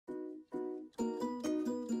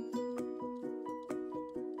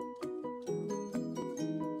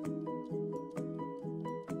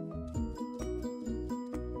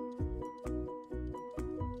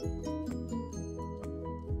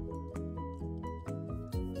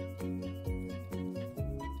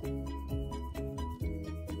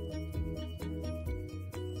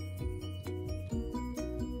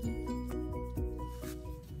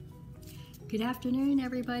Good afternoon,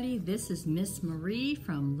 everybody. This is Miss Marie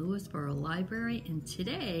from Lewisboro Library, and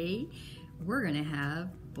today we're going to have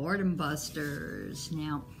Boredom Busters.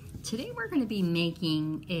 Now, today we're going to be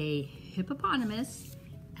making a hippopotamus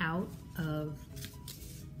out of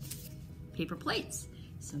paper plates.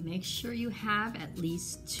 So make sure you have at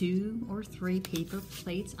least 2 or 3 paper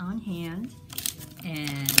plates on hand,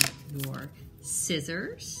 and your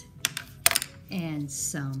scissors, and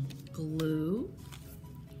some glue.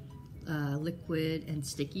 Liquid and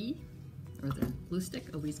sticky, or the glue stick,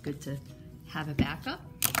 always good to have a backup.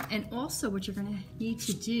 And also what you're going to need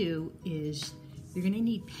to do is you're going to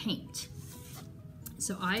need paint.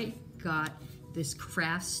 So I got this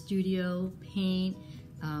Craft Studio paint.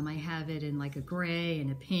 I have it in like a gray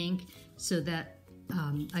and a pink, so that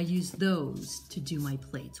I use those to do my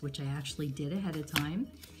plates, which I actually did ahead of time.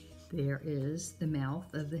 There is the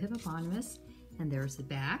mouth of the hippopotamus, and there's the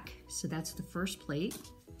back. So that's the first plate.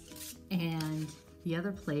 And the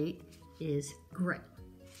other plate is gray,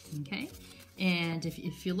 okay? And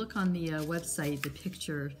if you look on the website, the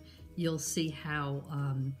picture, you'll see how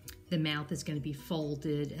the mouth is going to be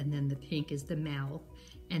folded, and then the pink is the mouth,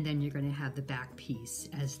 and then you're going to have the back piece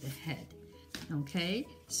as the head, okay?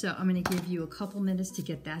 So I'm going to give you a couple minutes to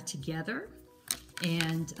get that together,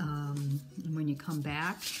 and when you come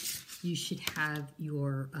back, you should have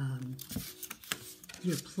your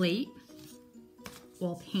plate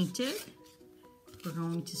all painted. We're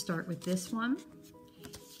going to start with this one,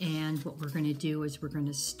 and what we're going to do is we're going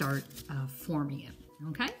to start forming it,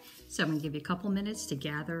 okay? So I'm going to give you a couple minutes to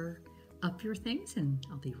gather up your things, and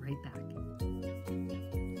I'll be right back.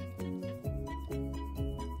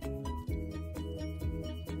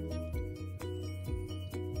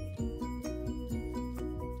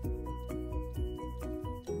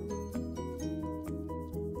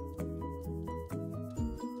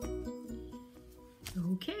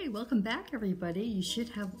 Okay, welcome back, everybody. You should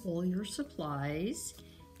have all your supplies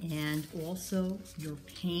and also your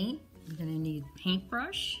paint. You're going to need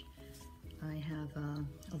paintbrush. I have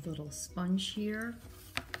a little sponge here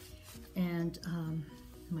and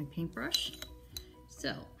my paintbrush.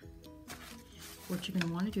 So what you're going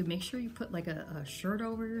to want to do, make sure you put like a shirt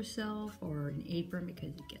over yourself or an apron, because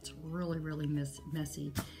it gets really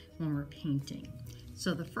messy when we're painting.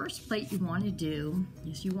 So the first plate you want to do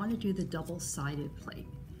is you want to do the double-sided plate,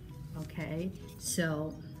 okay?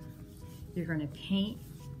 So you're going to paint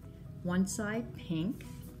one side pink,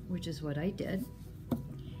 which is what I did,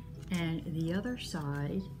 and the other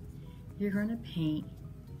side you're going to paint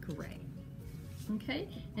gray, okay?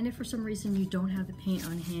 And if for some reason you don't have the paint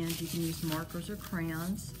on hand, you can use markers or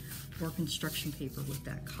crayons or construction paper with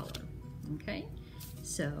that color, okay?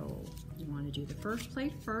 So you want to do the first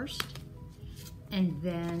plate first, and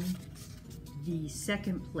then the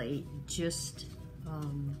second plate, just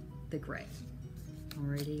the gray.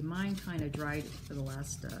 Alrighty, mine kind of dried for the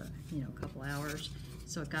last couple hours,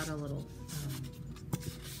 so it got a little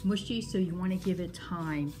mushy, so you want to give it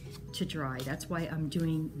time to dry. That's why I'm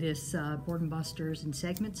doing this Boredom Busters in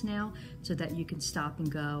segments now, so that you can stop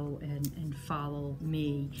and go and follow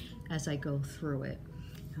me as I go through it.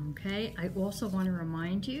 Okay, I also want to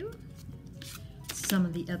remind you some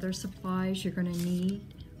of the other supplies you're going to need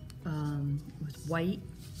with white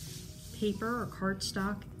paper or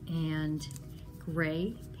cardstock and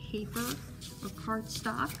gray paper or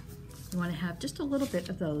cardstock. You want to have just a little bit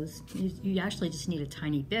of those. You actually just need a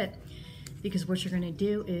tiny bit, because what you're going to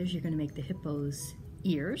do is you're going to make the hippo's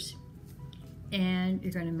ears, and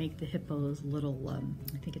you're going to make the hippo's little,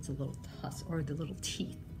 I think it's a little tusk, or the little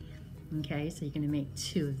teeth. Okay, so you're going to make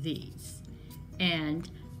 2 of these. And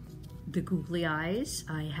the googly eyes,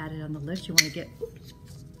 I had it on the list. You want to get, oops,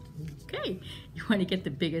 okay, you want to get the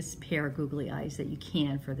biggest pair of googly eyes that you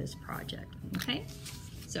can for this project, okay?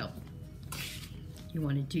 So you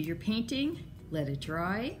want to do your painting, let it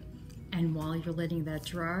dry, and while you're letting that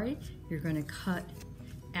dry, you're going to cut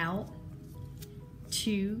out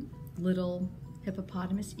 2 little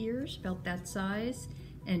hippopotamus ears, about that size,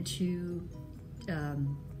 and 2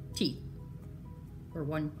 teeth, or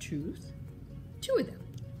 1 tooth, 2 of them,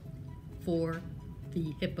 for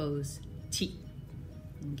the hippo's teeth.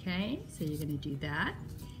 Okay, so you're going to do that,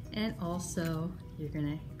 and also you're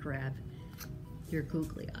going to grab your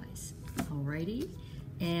googly eyes. Alrighty,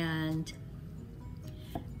 and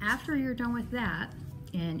after you're done with that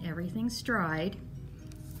and everything's dried,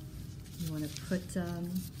 you want to put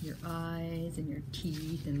your eyes and your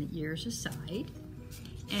teeth and the ears aside,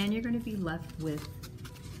 and you're going to be left with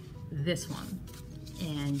this one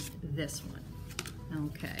and this one.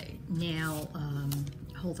 Okay, now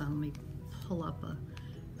hold on, let me pull up a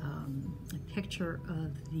picture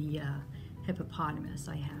of the hippopotamus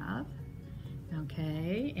I have.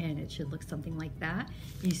 Okay, and it should look something like that.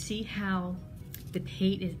 You see how the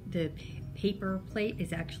paper plate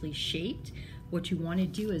is actually shaped? What you want to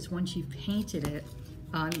do is once you've painted it,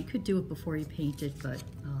 you could do it before you paint it, but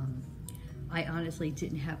I honestly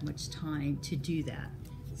didn't have much time to do that.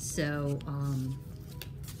 So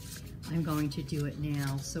I'm going to do it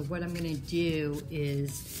now. So what I'm going to do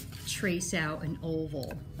is trace out an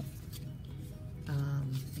oval.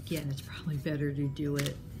 Again, it's probably better to do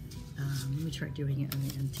it, let me try doing it on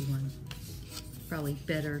the empty one. Probably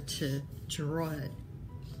better to draw it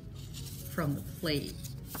from the plate.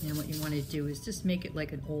 And what you want to do is just make it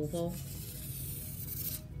like an oval.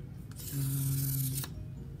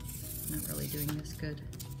 Not really doing this good.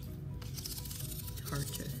 It's hard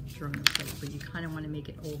to draw on a plate, but you kind of want to make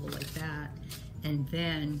it oval like that, and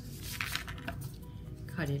then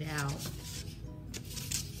cut it out.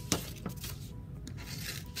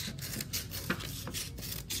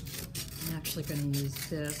 I'm actually going to use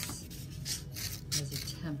this as a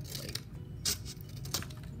template.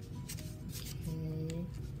 Okay,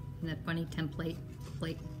 isn't that funny? Template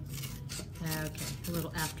plate. Okay, a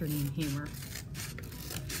little afternoon humor.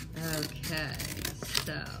 Okay,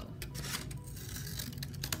 so,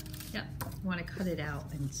 yeah, I want to cut it out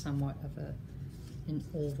in somewhat of an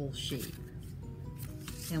oval shape.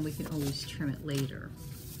 And we can always trim it later.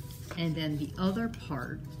 And then the other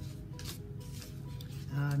part,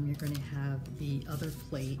 you're going to have the other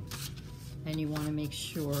plate, and you want to make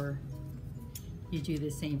sure you do the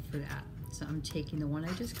same for that. So I'm taking the one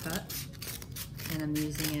I just cut, and I'm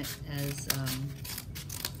using it as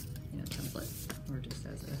template, or just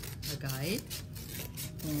as a guide.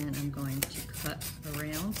 And I'm going to cut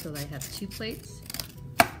around so that I have two plates.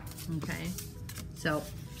 Okay, so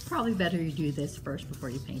probably better you do this first before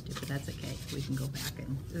you paint it, but that's okay. We can go back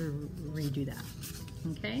and redo that.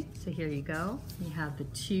 Okay, so here you go. You have the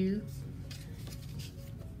two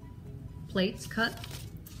plates cut,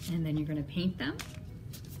 and then you're going to paint them.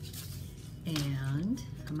 And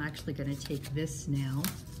I'm actually going to take this now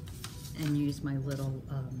and use my little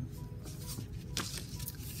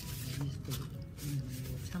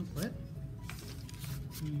template,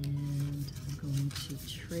 and I'm going to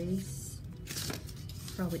trace.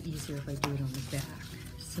 It's probably easier if I do it on the back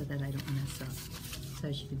so that I don't mess up. So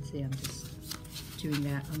as you can see, I'm just doing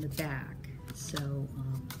that on the back, so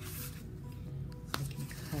I can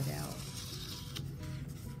cut out.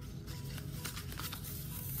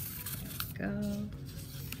 There we go.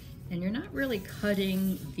 And you're not really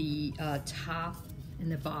cutting the top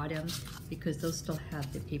and the bottom because those still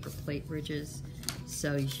have the paper plate ridges,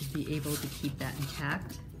 so you should be able to keep that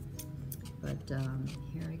intact. But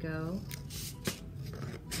here we go.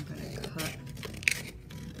 I'm going to cut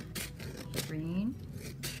the green.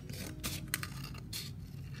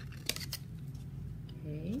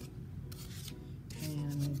 Okay,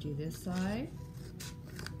 and I'm going to do this side.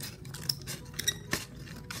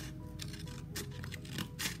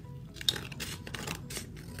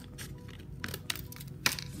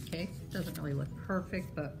 Okay, doesn't really look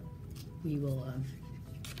perfect, but we will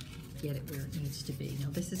get it where it needs to be. Now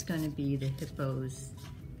this is going to be the hippo's,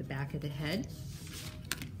 the back of the head.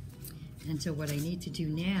 And so what I need to do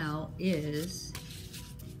now is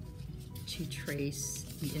to trace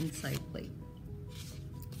the inside plate.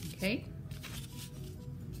 Okay,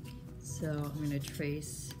 so I'm going to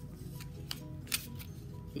trace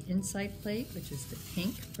the inside plate, which is the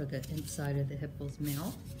pink for the inside of the hippo's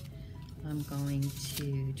mouth. I'm going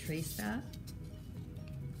to trace that.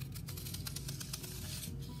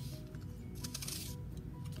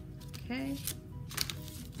 Okay,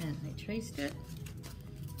 and I traced it.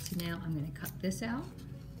 So now I'm going to cut this out.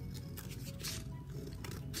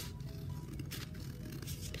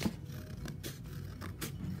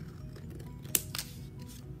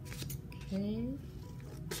 Okay, and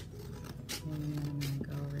then I'm going to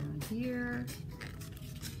go around here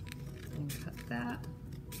and cut that.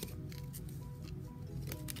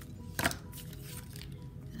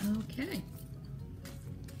 Okay,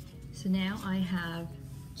 so now I have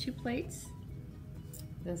two plates.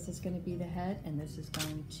 This is going to be the head, and this is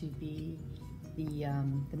going to be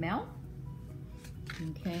the mouth.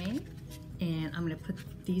 Okay, and I'm going to put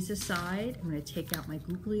these aside. I'm going to take out my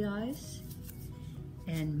googly eyes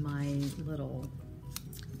and my little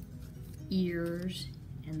ears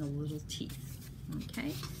and the little teeth.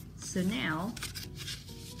 Okay, so now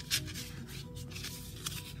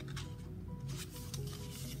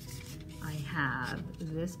I have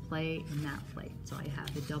this plate and that plate. So I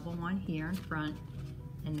have the double one here in front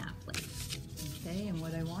and that plate. Okay, and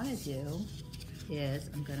what I want to do is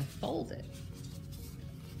I'm going to fold it.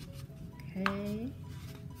 Okay,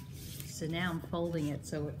 so now I'm folding it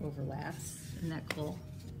so it overlaps. Isn't that cool?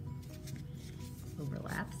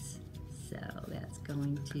 Overlaps. So that's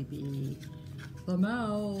going to be the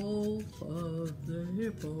mouth of the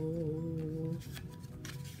hippo.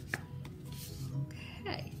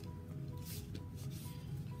 Okay.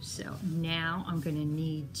 So now I'm going to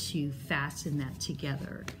need to fasten that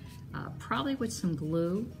together, probably with some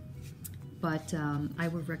glue, but I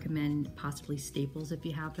would recommend possibly staples if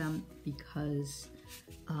you have them, because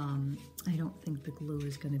I don't think the glue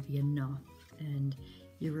is going to be enough, and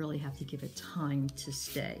you really have to give it time to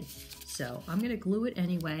stay. So I'm going to glue it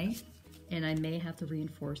anyway, and I may have to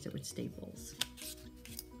reinforce it with staples.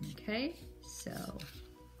 Okay, so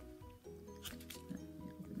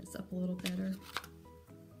open this up a little better.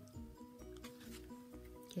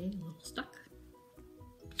 Okay, a little stuck.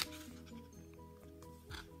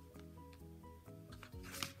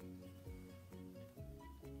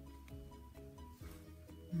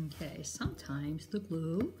 Okay, sometimes the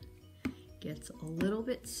glue gets a little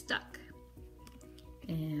bit stuck,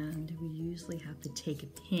 and we usually have to take a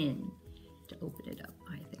pin to open it up.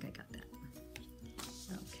 I think I got that.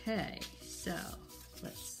 Okay, so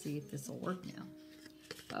let's see if this will work now.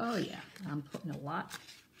 Oh yeah, I'm putting a lot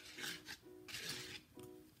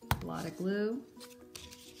of glue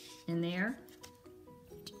in there.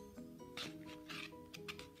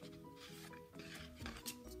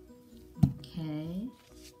 Okay,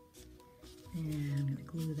 and I'm going to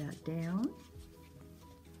glue that down.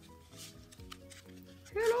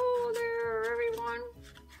 Hello there, everyone.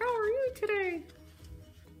 How are you today?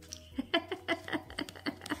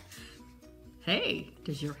 Hey,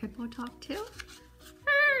 does your hippo talk too?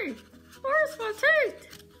 Hey, where's my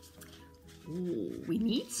teeth? Ooh, we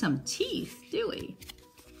need some teeth, do we?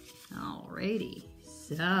 Alrighty,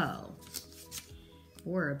 so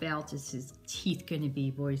whereabouts is his teeth going to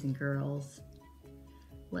be, boys and girls?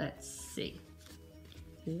 Let's see.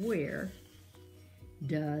 Where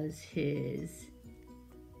does his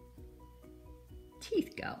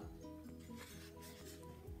teeth go?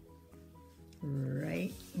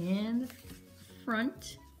 Right in the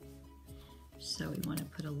front. So we want to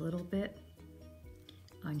put a little bit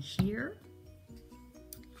on here,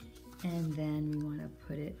 and then we want to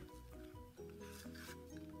put it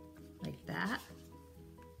like that.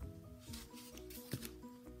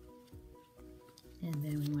 And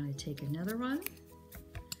then we want to take another one,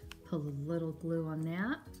 put a little glue on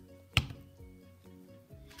that.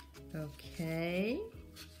 Okay.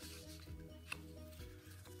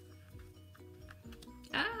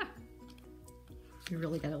 Ah! You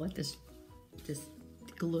really got to let this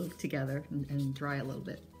glue together and dry a little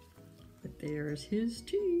bit. But there's his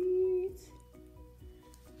teeth.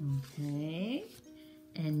 Okay.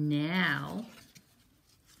 And now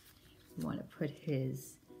we want to put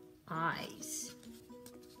his eyes.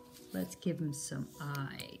 Let's give him some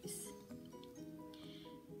eyes.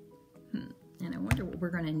 And I wonder what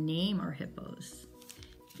we're going to name our hippos.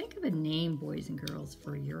 Think of a name, boys and girls,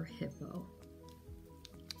 for your hippo.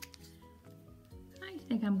 I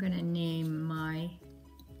think I'm going to name my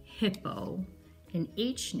hippo an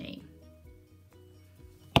H name,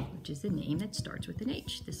 which is a name that starts with an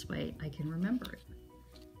H. This way I can remember it.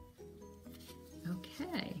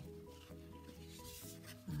 Okay.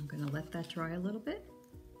 I'm going to let that dry a little bit.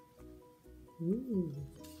 Ooh,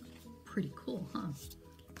 pretty cool, huh?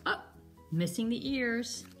 Oh, missing the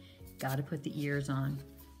ears. Got to put the ears on.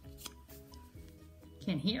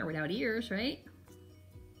 Can't hear without ears, right?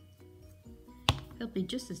 He'll be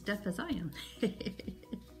just as deaf as I am.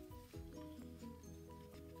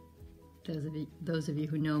 Those of you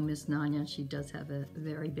who know Miss Nanya, she does have a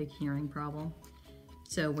very big hearing problem.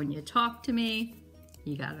 So when you talk to me,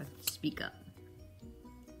 you gotta speak up.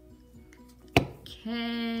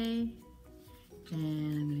 Okay,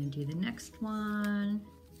 and I'm gonna do the next one.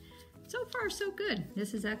 So far, so good.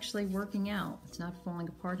 This is actually working out. It's not falling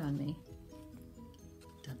apart on me.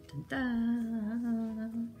 Dun, dun,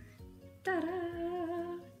 dun. Da-da.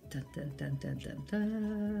 Dun, dun, dun, dun, dun,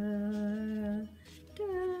 dun. Da,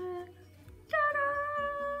 da-da.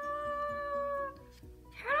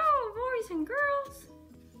 Hello, boys and girls.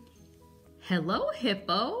 Hello,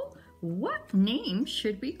 Hippo. What name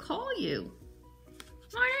should we call you?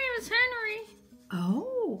 My name is Henry.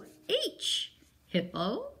 Oh, H.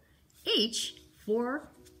 Hippo. H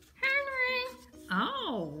for Henry.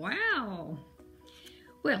 Oh, wow.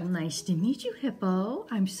 Well, nice to meet you, Hippo.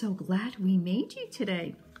 I'm so glad we made you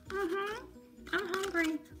today. I'm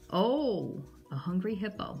hungry. Oh, a hungry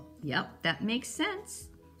hippo. Yep, that makes sense.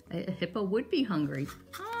 A hippo would be hungry.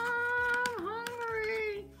 I'm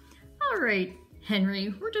hungry. All right,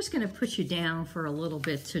 Henry, we're just going to put you down for a little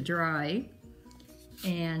bit to dry.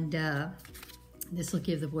 And This will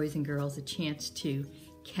give the boys and girls a chance to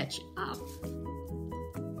catch up.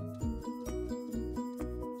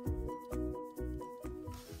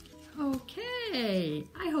 Okay,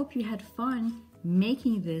 I hope you had fun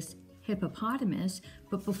making this hippopotamus,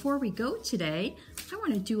 but before we go today, I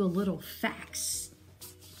want to do a little fact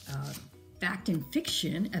and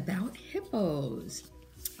fiction about hippos.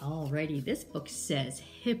 Alrighty, this book says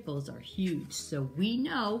hippos are huge, so we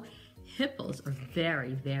know hippos are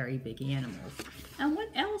very, very big animals. And what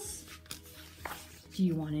else do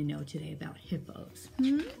you want to know today about hippos?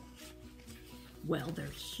 Well, they're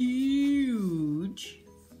huge.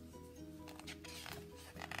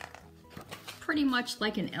 Pretty much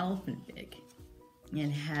like an elephant big,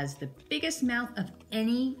 and has the biggest mouth of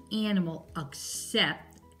any animal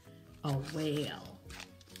except a whale.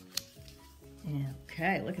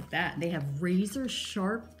 Okay, look at that. They have razor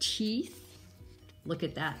sharp teeth. Look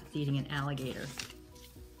at that, it's eating an alligator.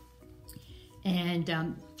 And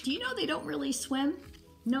do you know they don't really swim?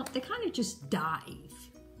 No, they kind of just dive.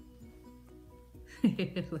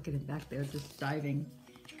 Look at it back there, just diving.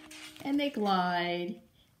 And they glide.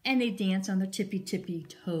 And they dance on their tippy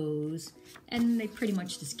toes, and they pretty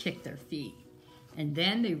much just kick their feet. And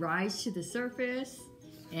then they rise to the surface,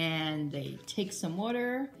 and they take some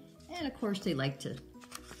water, and of course they like to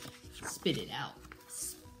spit it out.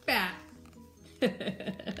 Spat!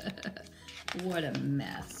 What a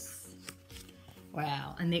mess.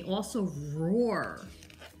 Wow, and they also roar.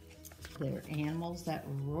 They're animals that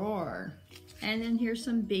roar. And then here's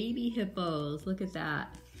some baby hippos, look at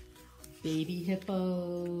that. Baby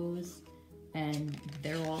hippos, and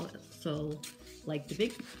they're also like the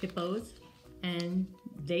big hippos, and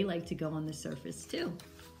they like to go on the surface too.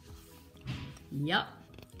 Yup,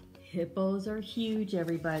 hippos are huge,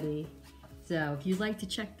 everybody. So if you'd like to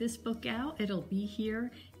check this book out, it'll be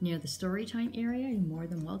here near the Storytime area. You're more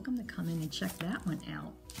than welcome to come in and check that one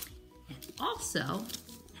out. And also,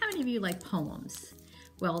 how many of you like poems?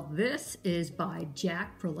 Well, this is by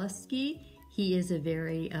Jack Prelutsky. He is a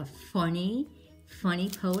very funny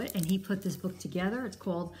poet, and he put this book together. It's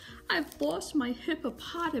called I've Lost My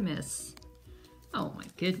Hippopotamus. Oh my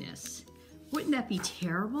goodness. Wouldn't that be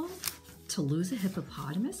terrible to lose a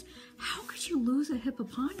hippopotamus? How could you lose a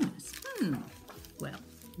hippopotamus? Well,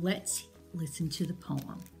 let's listen to the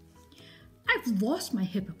poem. I've lost my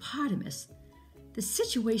hippopotamus. The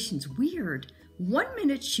situation's weird. 1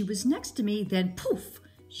 minute she was next to me, then poof,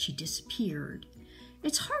 she disappeared.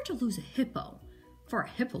 It's hard to lose a hippo, for a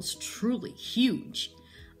hippo's truly huge.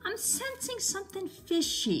 I'm sensing something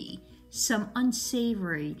fishy, some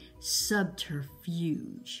unsavory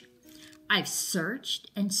subterfuge. I've searched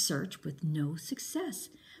and searched with no success.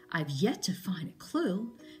 I've yet to find a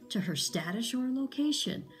clue to her status or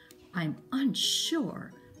location. I'm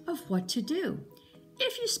unsure of what to do.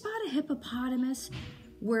 If you spot a hippopotamus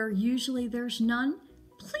where usually there's none,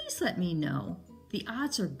 please let me know. The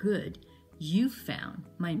odds are good you found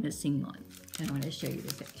my missing one. And I want to show you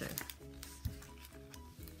the picture.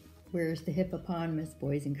 Where's the hippopotamus,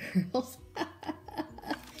 boys and girls?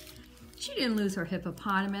 She didn't lose her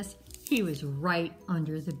hippopotamus. He was right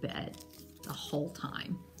under the bed the whole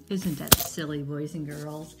time. Isn't that silly, boys and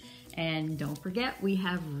girls? And don't forget, we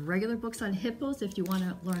have regular books on hippos. If you want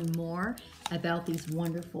to learn more about these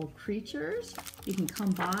wonderful creatures, you can come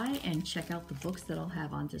by and check out the books that I'll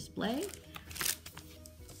have on display.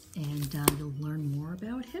 And you'll learn more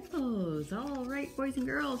about hippos. All right, boys and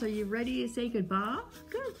girls, are you ready to say goodbye?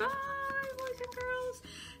 Goodbye, boys and girls.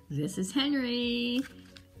 This is Henry.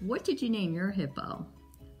 What did you name your hippo?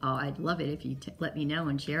 Oh, I'd love it if you let me know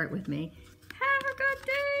and share it with me. Have a good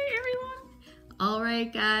day, everyone. All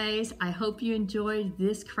right, guys, I hope you enjoyed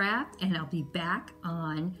this craft, and I'll be back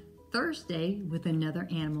on Thursday with another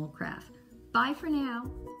animal craft. Bye for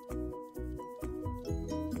now.